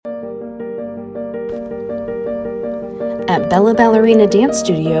At Bella Ballerina Dance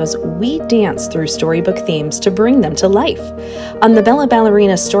Studios, we dance through storybook themes to bring them to life. On the Bella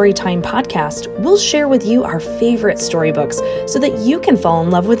Ballerina Storytime podcast, we'll share with you our favorite storybooks so that you can fall in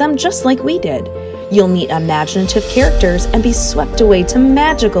love with them just like we did. You'll meet imaginative characters and be swept away to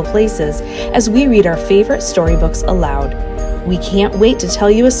magical places as we read our favorite storybooks aloud. We can't wait to tell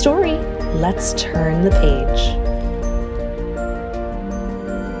you a story. Let's turn the page.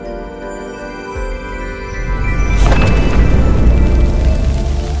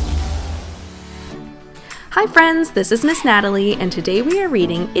 Hi friends, this is Miss Natalie, and today we are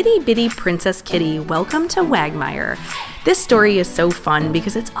reading Itty Bitty Princess Kitty, Welcome to Wagmire. This story is so fun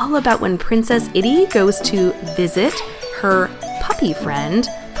because it's all about when Princess Itty goes to visit her puppy friend,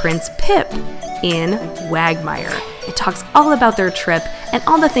 Prince Pip, in Wagmire. It talks all about their trip and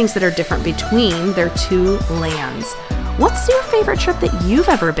all the things that are different between their two lands. What's your favorite trip that you've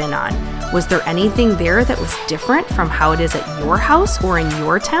ever been on? Was there anything there that was different from how it is at your house or in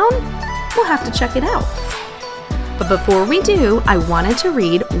your town? We'll have to check it out. But before we do, I wanted to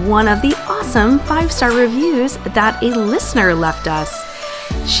read one of the awesome 5-star reviews that a listener left us.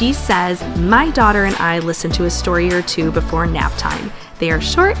 She says, "My daughter and I listen to a story or two before nap time. They are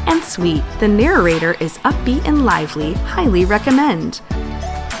short and sweet. The narrator is upbeat and lively. Highly recommend."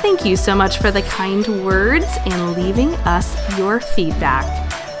 Thank you so much for the kind words and leaving us your feedback.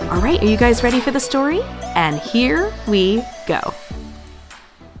 All right, are you guys ready for the story? And here we go.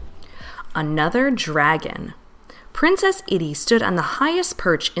 Another dragon. Princess Itty stood on the highest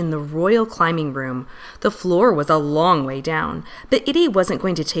perch in the royal climbing room. The floor was a long way down, but Itty wasn't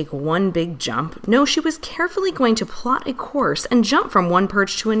going to take one big jump. No, she was carefully going to plot a course and jump from one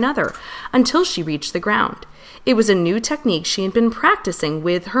perch to another until she reached the ground. It was a new technique she had been practicing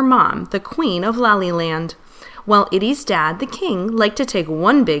with her mom, the Queen of Lollyland. While Itty's dad, the king, liked to take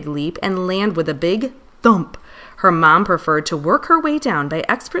one big leap and land with a big thump. Her mom preferred to work her way down by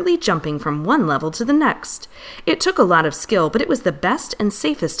expertly jumping from one level to the next. It took a lot of skill, but it was the best and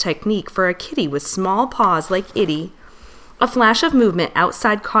safest technique for a kitty with small paws like Itty. A flash of movement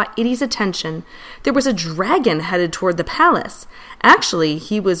outside caught Itty's attention. There was a dragon headed toward the palace. Actually,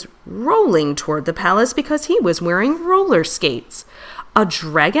 he was rolling toward the palace because he was wearing roller skates. A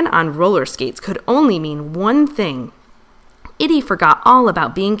dragon on roller skates could only mean one thing. Itty forgot all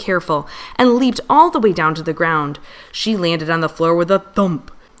about being careful and leaped all the way down to the ground. She landed on the floor with a thump.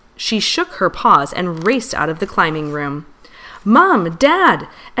 She shook her paws and raced out of the climbing room. "Mom, Dad,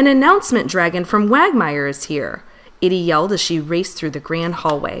 an announcement dragon from Wagmire is here," Itty yelled as she raced through the grand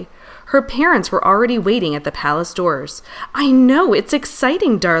hallway. Her parents were already waiting at the palace doors. "I know, it's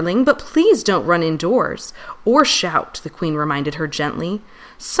exciting, darling, but please don't run indoors. Or shout," the queen reminded her gently.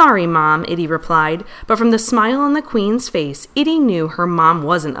 "Sorry, Mom," Itty replied, but from the smile on the queen's face, Itty knew her mom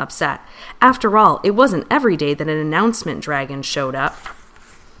wasn't upset. After all, it wasn't every day that an announcement dragon showed up.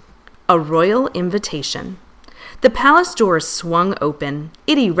 A royal invitation. The palace doors swung open.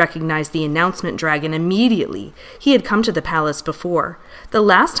 Itty recognized the announcement dragon immediately. He had come to the palace before. The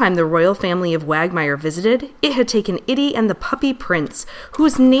last time the royal family of Wagmire visited, it had taken Itty and the puppy prince,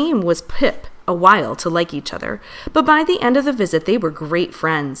 whose name was Pip, a while to like each other, but by the end of the visit they were great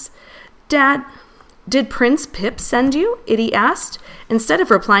friends. "Dad, did Prince Pip send you?" Itty asked. Instead of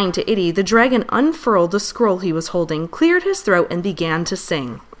replying to Itty, the dragon unfurled the scroll he was holding, cleared his throat, and began to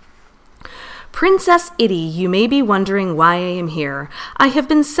sing. "Princess Itty, you may be wondering why I am here. I have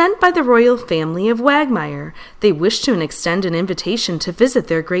been sent by the royal family of Wagmire. They wish to extend an invitation to visit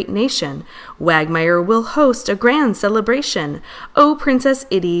their great nation. Wagmire will host a grand celebration. Oh, Princess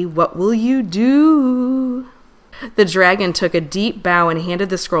Itty, what will you do?" The dragon took a deep bow and handed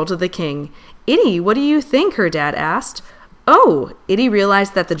the scroll to the king. "Itty, what do you think?" her dad asked. Oh, Itty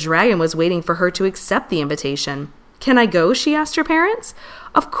realized that the dragon was waiting for her to accept the invitation. "Can I go?" she asked her parents.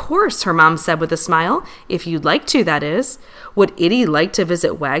 "Of course," her mom said with a smile. "If you'd like to, that is." Would Itty like to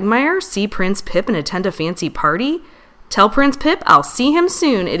visit Wagmire, see Prince Pip, and attend a fancy party? "Tell Prince Pip I'll see him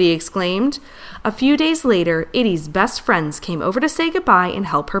soon," Itty exclaimed. A few days later, Itty's best friends came over to say goodbye and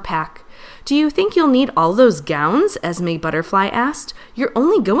help her pack. "Do you think you'll need all those gowns?" Esme Butterfly asked. "You're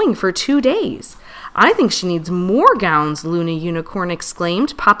only going for 2 days." "I think she needs more gowns," Luna Unicorn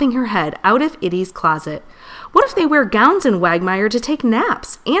exclaimed, popping her head out of Itty's closet. "What if they wear gowns in Wagmire to take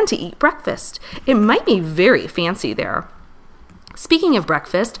naps and to eat breakfast? It might be very fancy there." "Speaking of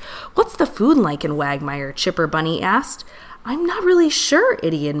breakfast, what's the food like in Wagmire?" Chipper Bunny asked. "I'm not really sure,"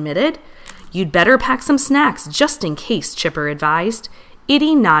 Itty admitted. "You'd better pack some snacks just in case," Chipper advised.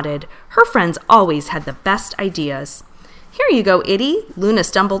 Itty nodded. Her friends always had the best ideas. "Here you go, Itty." Luna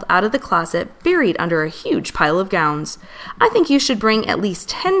stumbled out of the closet, buried under a huge pile of gowns. "I think you should bring at least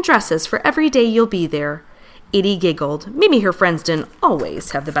 10 dresses for every day you'll be there." Itty giggled. Maybe her friends didn't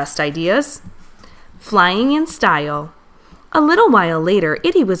always have the best ideas. Flying in style. A little while later,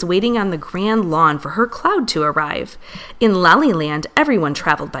 Itty was waiting on the grand lawn for her cloud to arrive. In Lollyland, everyone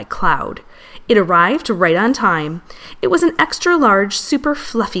traveled by cloud. It arrived right on time. It was an extra-large, super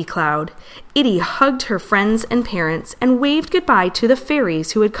fluffy cloud. Itty hugged her friends and parents and waved goodbye to the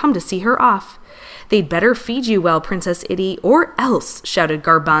fairies who had come to see her off. "They'd better feed you well, Princess Itty, or else," shouted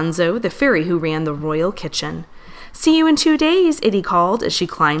Garbanzo, the fairy who ran the royal kitchen. "See you in 2 days," Itty called as she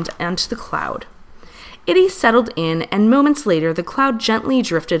climbed onto the cloud. Itty settled in, and moments later the cloud gently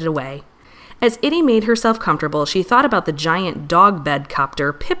drifted away. As Itty made herself comfortable, she thought about the giant dog bed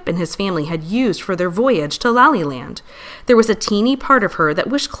copter Pip and his family had used for their voyage to Lollyland. There was a teeny part of her that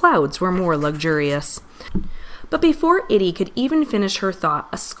wished clouds were more luxurious. But before Itty could even finish her thought,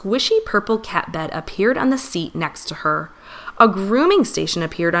 a squishy purple cat bed appeared on the seat next to her. A grooming station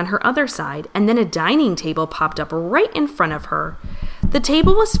appeared on her other side, and then a dining table popped up right in front of her. The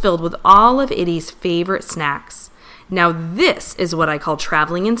table was filled with all of Itty's favorite snacks. "Now this is what I call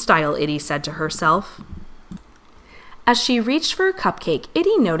traveling in style," Itty said to herself. As she reached for a cupcake,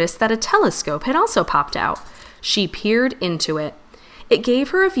 Itty noticed that a telescope had also popped out. She peered into it. It gave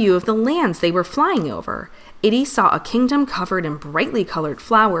her a view of the lands they were flying over. Itty saw a kingdom covered in brightly colored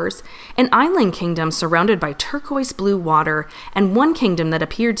flowers, an island kingdom surrounded by turquoise blue water, and one kingdom that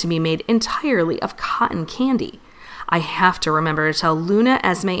appeared to be made entirely of cotton candy. "I have to remember to tell Luna,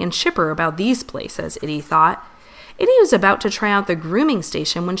 Esme, and Chipper about these places," Itty thought. Itty was about to try out the grooming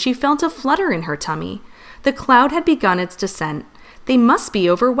station when she felt a flutter in her tummy. The cloud had begun its descent. They must be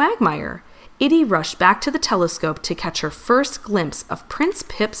over Wagmire. Itty rushed back to the telescope to catch her first glimpse of Prince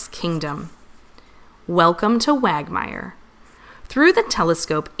Pip's kingdom. Welcome to Wagmire. Through the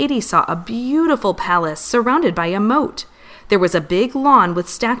telescope, Itty saw a beautiful palace surrounded by a moat. There was a big lawn with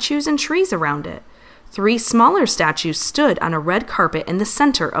statues and trees around it. 3 smaller statues stood on a red carpet in the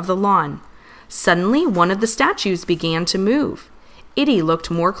center of the lawn. Suddenly, one of the statues began to move. Itty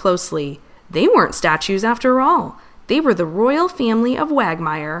looked more closely. They weren't statues after all. They were the royal family of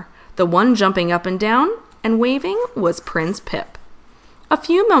Wagmire. The one jumping up and down and waving was Prince Pip. A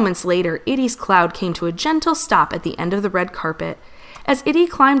few moments later, Itty's cloud came to a gentle stop at the end of the red carpet. As Itty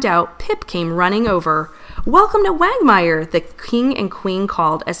climbed out, Pip came running over. "Welcome to Wagmire," the king and queen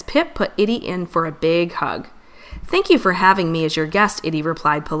called as Pip put Itty in for a big hug. "Thank you for having me as your guest," Itty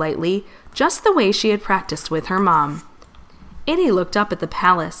replied politely, just the way she had practiced with her mom. Itty looked up at the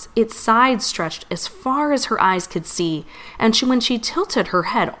palace. Its sides stretched as far as her eyes could see, and when she tilted her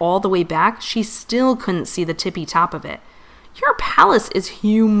head all the way back, she still couldn't see the tippy top of it. "Your palace is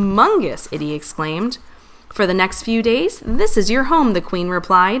humongous," Itty exclaimed. "For the next few days, this is your home," the queen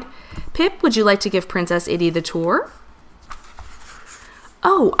replied. "Pip, would you like to give Princess Itty the tour?"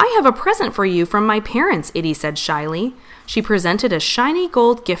 "Oh, I have a present for you from my parents," Itty said shyly. She presented a shiny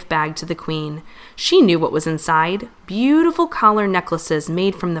gold gift bag to the queen. She knew what was inside: beautiful collar necklaces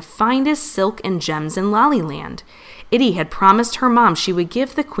made from the finest silk and gems in Lollyland. Itty had promised her mom she would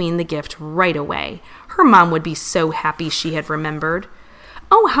give the queen the gift right away. Her mom would be so happy she had remembered.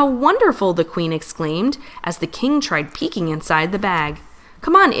 "Oh, how wonderful!" the queen exclaimed as the king tried peeking inside the bag.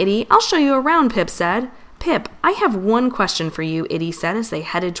 "Come on, Itty, I'll show you around," Pip said. "Pip, I have one question for you," Itty said as they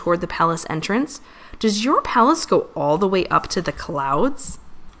headed toward the palace entrance. "Does your palace go all the way up to the clouds?"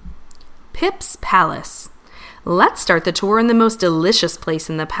 Pip's palace. "Let's start the tour in the most delicious place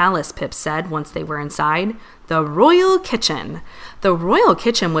in the palace," Pip said once they were inside. "The royal kitchen." The royal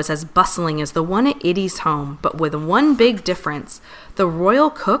kitchen was as bustling as the one at Itty's home, but with one big difference. The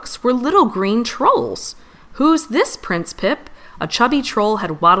royal cooks were little green trolls. "Who's this, Prince Pip?" A chubby troll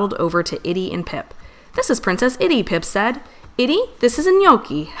had waddled over to Itty and Pip. "This is Princess Itty," Pip said. "Itty, this is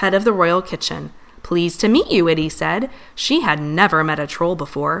Gnocchi, head of the royal kitchen." "Pleased to meet you," Itty said. She had never met a troll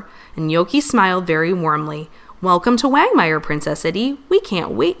before. Gnocchi smiled very warmly. "Welcome to Wagmire, Princess Itty. We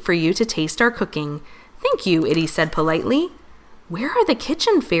can't wait for you to taste our cooking." "Thank you," Itty said politely. "Where are the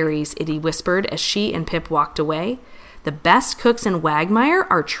kitchen fairies?" Itty whispered as she and Pip walked away. "The best cooks in Wagmire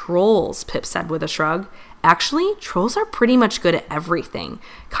are trolls," Pip said with a shrug. "Actually, trolls are pretty much good at everything,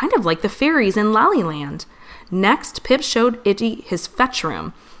 kind of like the fairies in Lollyland." Next, Pip showed Itty his fetch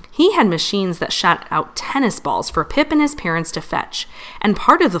room. He had machines that shot out tennis balls for Pip and his parents to fetch, and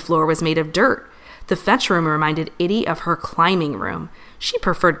part of the floor was made of dirt. The fetch room reminded Itty of her climbing room. She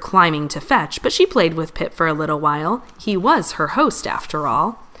preferred climbing to fetch, but she played with Pip for a little while. He was her host, after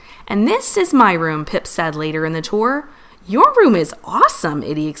all. "And this is my room," Pip said later in the tour. "Your room is awesome,"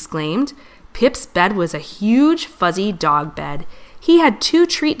 Itty exclaimed. Pip's bed was a huge, fuzzy dog bed. He had 2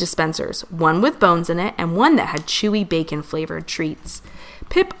 treat dispensers, one with bones in it and one that had chewy bacon-flavored treats.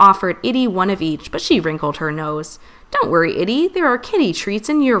 Pip offered Itty one of each, but she wrinkled her nose. "Don't worry, Itty, there are kitty treats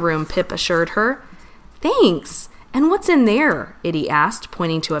in your room," Pip assured her. "Thanks. And what's in there?" Itty asked,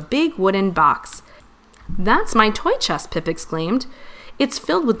 pointing to a big wooden box. "That's my toy chest," Pip exclaimed. "It's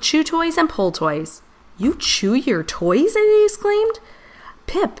filled with chew toys and pull toys." "You chew your toys?" Itty exclaimed.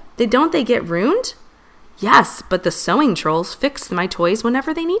 "Pip, don't they get ruined?" "Yes, but the sewing trolls fix my toys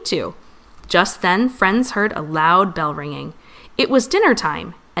whenever they need to." Just then, friends heard a loud bell ringing. It was dinner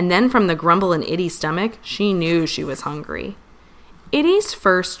time, and then from the grumble in Itty's stomach, she knew she was hungry. Itty's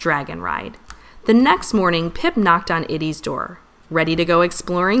first dragon ride. The next morning, Pip knocked on Itty's door. "Ready to go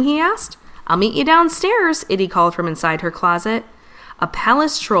exploring?" he asked. "I'll meet you downstairs," Itty called from inside her closet. A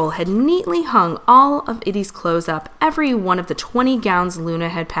palace troll had neatly hung all of Itty's clothes up, every one of the 20 gowns Luna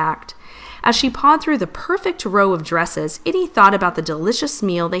had packed. As she pawed through the perfect row of dresses, Itty thought about the delicious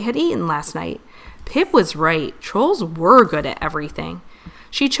meal they had eaten last night. Pip was right. Trolls were good at everything.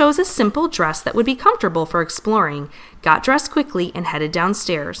 She chose a simple dress that would be comfortable for exploring, got dressed quickly, and headed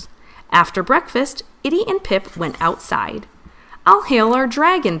downstairs. After breakfast, Itty and Pip went outside. "I'll hail our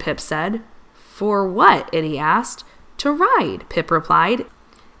dragon," Pip said. "For what?" Itty asked. "To ride," Pip replied.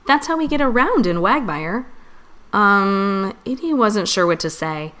 "That's how we get around in Wagmire." Itty wasn't sure what to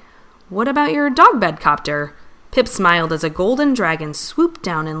say. "What about your dog bed copter?" Pip smiled as a golden dragon swooped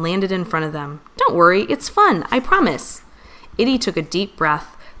down and landed in front of them. "Don't worry, it's fun, I promise." Itty took a deep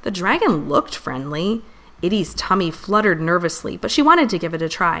breath. The dragon looked friendly. Itty's tummy fluttered nervously, but she wanted to give it a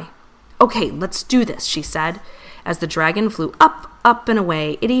try. "Okay, let's do this," she said. As the dragon flew up, up, and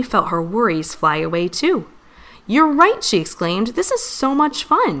away, Itty felt her worries fly away too. "You're right," she exclaimed. "This is so much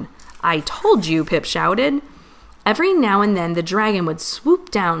fun." "I told you," Pip shouted. Every now and then the dragon would swoop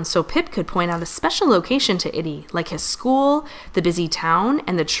down so Pip could point out a special location to Itty, like his school, the busy town,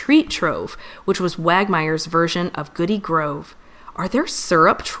 and the treat trove, which was Wagmire's version of Goody Grove. "Are there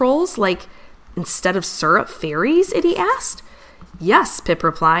syrup trolls, instead of syrup fairies?" Itty asked. "Yes," Pip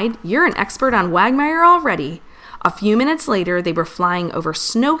replied. "You're an expert on Wagmire already." A few minutes later, they were flying over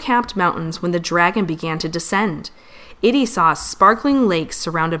snow-capped mountains when the dragon began to descend. Itty saw a sparkling lake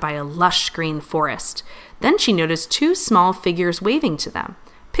surrounded by a lush green forest. Then she noticed 2 small figures waving to them.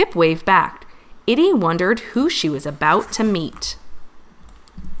 Pip waved back. Itty wondered who she was about to meet.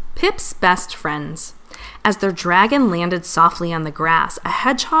 Pip's best friends. As their dragon landed softly on the grass, a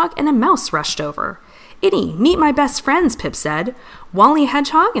hedgehog and a mouse rushed over. "Itty, meet my best friends," Pip said. "Wally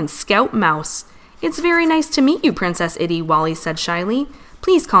Hedgehog and Scout Mouse." "It's very nice to meet you, Princess Itty," Wally said shyly.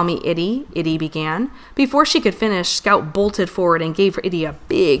 "Please call me Itty," Itty began. Before she could finish, Scout bolted forward and gave Itty a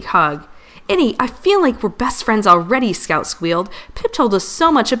big hug. "Itty, I feel like we're best friends already," Scout squealed. "Pip told us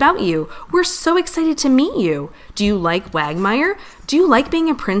so much about you. We're so excited to meet you. Do you like Wagmire? Do you like being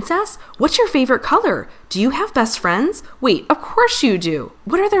a princess? What's your favorite color? Do you have best friends? Wait, of course you do.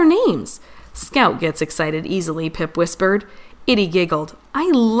 What are their names?" "Scout gets excited easily," Pip whispered. Itty giggled.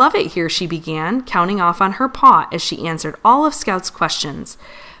 "I love it here," she began, counting off on her paw as she answered all of Scout's questions.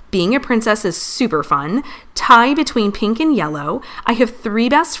 "Being a princess is super fun. Tie between pink and yellow. I have 3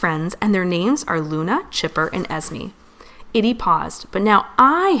 best friends, and their names are Luna, Chipper, and Esme." Itty paused. "But now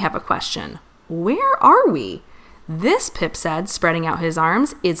I have a question. Where are we?" "This," Pip said, spreading out his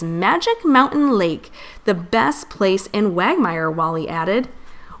arms, "is Magic Mountain Lake, the best place in Wagmire," Wally added.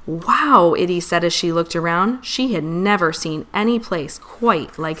 "Wow," Itty said as she looked around. She had never seen any place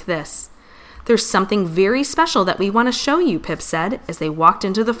quite like this. "There's something very special that we want to show you," Pip said as they walked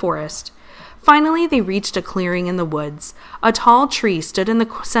into the forest. Finally, they reached a clearing in the woods. A tall tree stood in the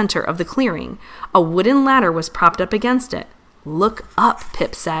center of the clearing. A wooden ladder was propped up against it. "Look up,"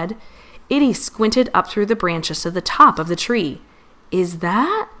 Pip said. Itty squinted up through the branches to the top of the tree. "Is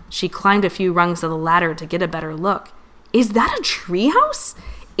that?" She climbed a few rungs of the ladder to get a better look. "Is that a treehouse?"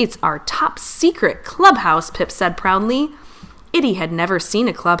 "It's our top secret clubhouse," Pip said proudly. Itty had never seen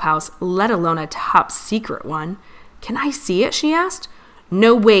a clubhouse, let alone a top secret one. "Can I see it?" she asked.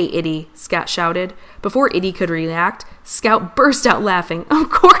 "No way, Itty," Scout shouted. Before Itty could react, Scout burst out laughing. "Of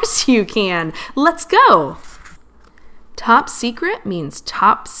course you can. Let's go." Top secret means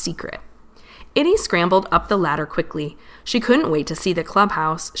top secret. Itty scrambled up the ladder quickly. She couldn't wait to see the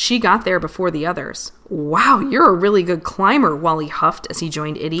clubhouse. She got there before the others. "Wow, you're a really good climber," Wally huffed as he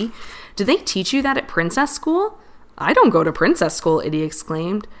joined Itty. "Do they teach you that at princess school?" "I don't go to princess school," Itty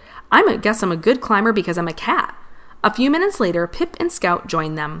exclaimed. "I guess I'm a good climber because I'm a cat." A few minutes later, Pip and Scout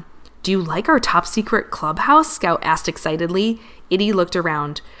joined them. "Do you like our top secret clubhouse?" Scout asked excitedly. Itty looked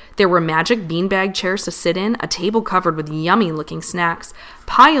around. There were magic beanbag chairs to sit in, a table covered with yummy-looking snacks,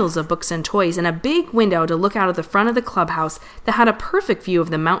 piles of books and toys, and a big window to look out of the front of the clubhouse that had a perfect view of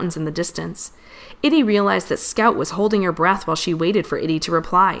the mountains in the distance. Itty realized that Scout was holding her breath while she waited for Itty to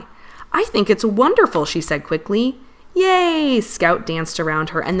reply. "I think it's wonderful," she said quickly. "Yay!" Scout danced around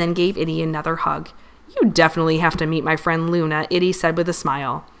her and then gave Itty another hug. "You definitely have to meet my friend Luna," Itty said with a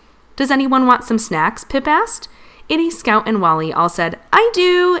smile. "Does anyone want some snacks?" Pip asked. Itty, Scout, and Wally all said, "I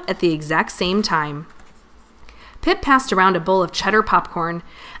do," at the exact same time. Pip passed around a bowl of cheddar popcorn.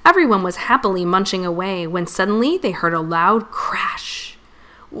 Everyone was happily munching away when suddenly they heard a loud crash.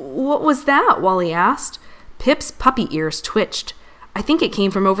 "What was that?" Wally asked. Pip's puppy ears twitched. "I think it came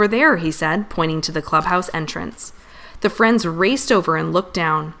from over there," he said, pointing to the clubhouse entrance. The friends raced over and looked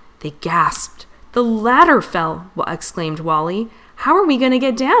down. They gasped. "The ladder fell!" exclaimed Wally. "How are we going to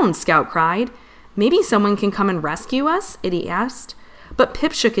get down?" Scout cried. "Maybe someone can come and rescue us?" Itty asked. But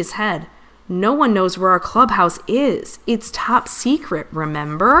Pip shook his head. "No one knows where our clubhouse is. It's top secret,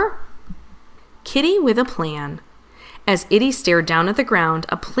 remember?" Kitty with a plan. As Itty stared down at the ground,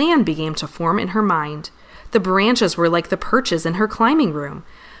 a plan began to form in her mind. The branches were like the perches in her climbing room.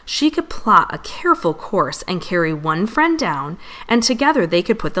 She could plot a careful course and carry one friend down, and together they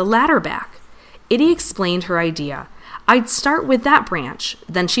could put the ladder back. Itty explained her idea. "I'd start with that branch."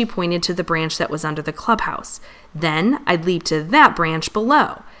 Then she pointed to the branch that was under the clubhouse. "Then I'd leap to that branch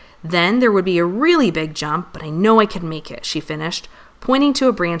below. Then there would be a really big jump, but I know I can make it," she finished, pointing to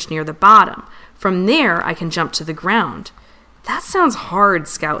a branch near the bottom. "From there, I can jump to the ground." "That sounds hard,"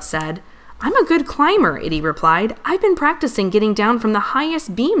 Scout said. "I'm a good climber," Itty replied. "I've been practicing getting down from the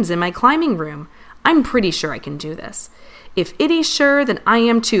highest beams in my climbing room. I'm pretty sure I can do this." "If Itty's sure, then I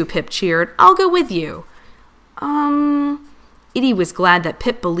am too," Pip cheered. "I'll go with you." Itty was glad that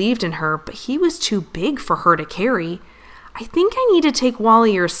Pip believed in her, but he was too big for her to carry. "I think I need to take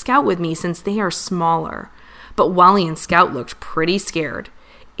Wally or Scout with me since they are smaller." But Wally and Scout looked pretty scared.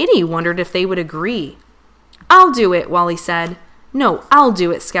 Itty wondered if they would agree. "I'll do it," Wally said. "No, I'll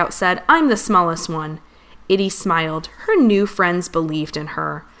do it," Scout said. "I'm the smallest one." Itty smiled. Her new friends believed in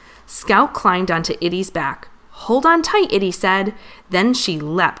her. Scout climbed onto Itty's back. "Hold on tight," Itty said. Then she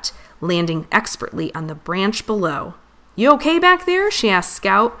leapt, landing expertly on the branch below. "You okay back there?" she asked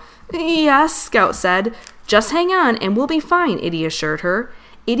Scout. "Yes," Scout said. "Just hang on and we'll be fine," Itty assured her.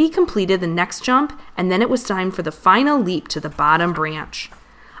 Itty completed the next jump, and then it was time for the final leap to the bottom branch.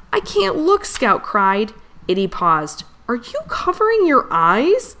 "I can't look," Scout cried. Itty paused. "Are you covering your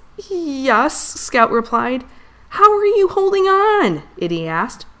eyes?" "Yes," Scout replied. "How are you holding on?" Itty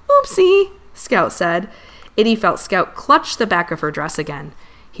asked. "Oopsie," Scout said. Itty felt Scout clutch the back of her dress again.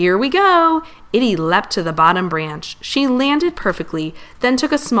 "Here we go!" Itty leapt to the bottom branch. She landed perfectly, then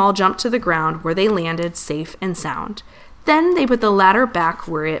took a small jump to the ground where they landed safe and sound. Then they put the ladder back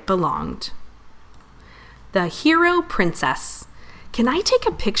where it belonged. The Hero Princess. "Can I take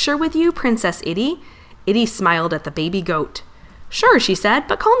a picture with you, Princess Itty?" Itty smiled at the baby goat. "Sure," she said,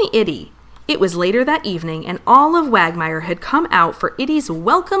 "but call me Itty." It was later that evening, and all of Wagmire had come out for Itty's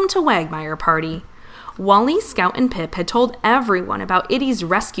Welcome to Wagmire party. Wally, Scout, and Pip had told everyone about Itty's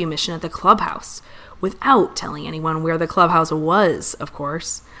rescue mission at the clubhouse, without telling anyone where the clubhouse was, of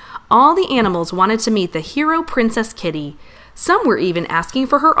course. All the animals wanted to meet the hero Princess Kitty. Some were even asking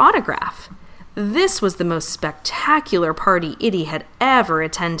for her autograph. This was the most spectacular party Itty had ever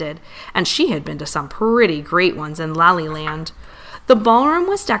attended, and she had been to some pretty great ones in Lollyland. The ballroom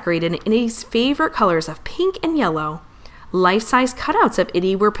was decorated in Itty's favorite colors of pink and yellow. Life-size cutouts of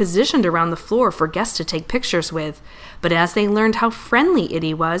Itty were positioned around the floor for guests to take pictures with, but as they learned how friendly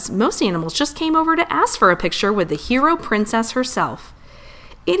Itty was, most animals just came over to ask for a picture with the hero princess herself.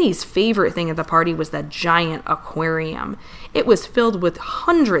 Itty's favorite thing at the party was the giant aquarium. It was filled with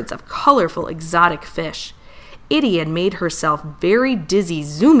hundreds of colorful exotic fish. Itty had made herself very dizzy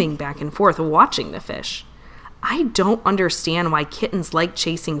zooming back and forth watching the fish. "I don't understand why kittens like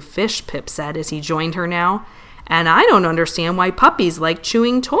chasing fish," Pip said as he joined her now. "And I don't understand why puppies like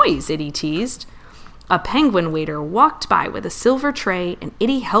chewing toys," Itty teased. A penguin waiter walked by with a silver tray, and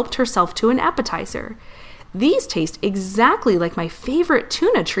Itty helped herself to an appetizer. "These taste exactly like my favorite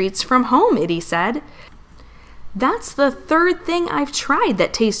tuna treats from home," Itty said. "That's the third thing I've tried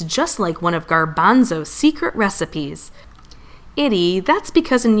that tastes just like one of Garbanzo's secret recipes." "Itty, that's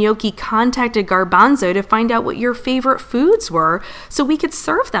because Gnocchi contacted Garbanzo to find out what your favorite foods were so we could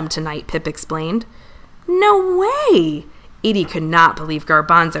serve them tonight," Pip explained. "No way!" Itty could not believe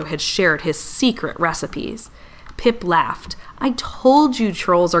Garbanzo had shared his secret recipes. Pip laughed. "I told you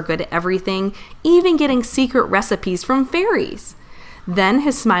trolls are good at everything, even getting secret recipes from fairies." Then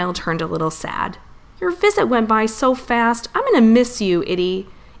his smile turned a little sad. "Your visit went by so fast. I'm going to miss you, Itty."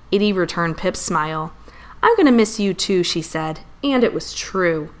 Itty returned Pip's smile. "I'm going to miss you too," she said, and it was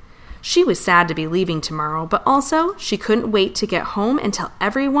true. She was sad to be leaving tomorrow, but also she couldn't wait to get home and tell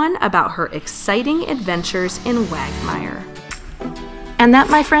everyone about her exciting adventures in Wagmire. And that,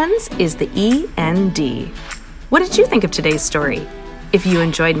 my friends, is the END. What did you think of today's story? If you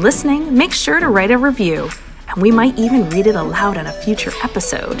enjoyed listening, make sure to write a review, and we might even read it aloud on a future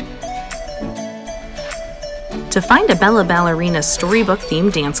episode. To find a Bella Ballerina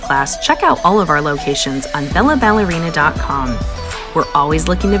storybook-themed dance class, check out all of our locations on bellaballerina.com. We're always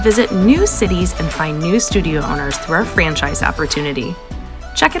looking to visit new cities and find new studio owners through our franchise opportunity.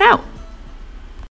 Check it out!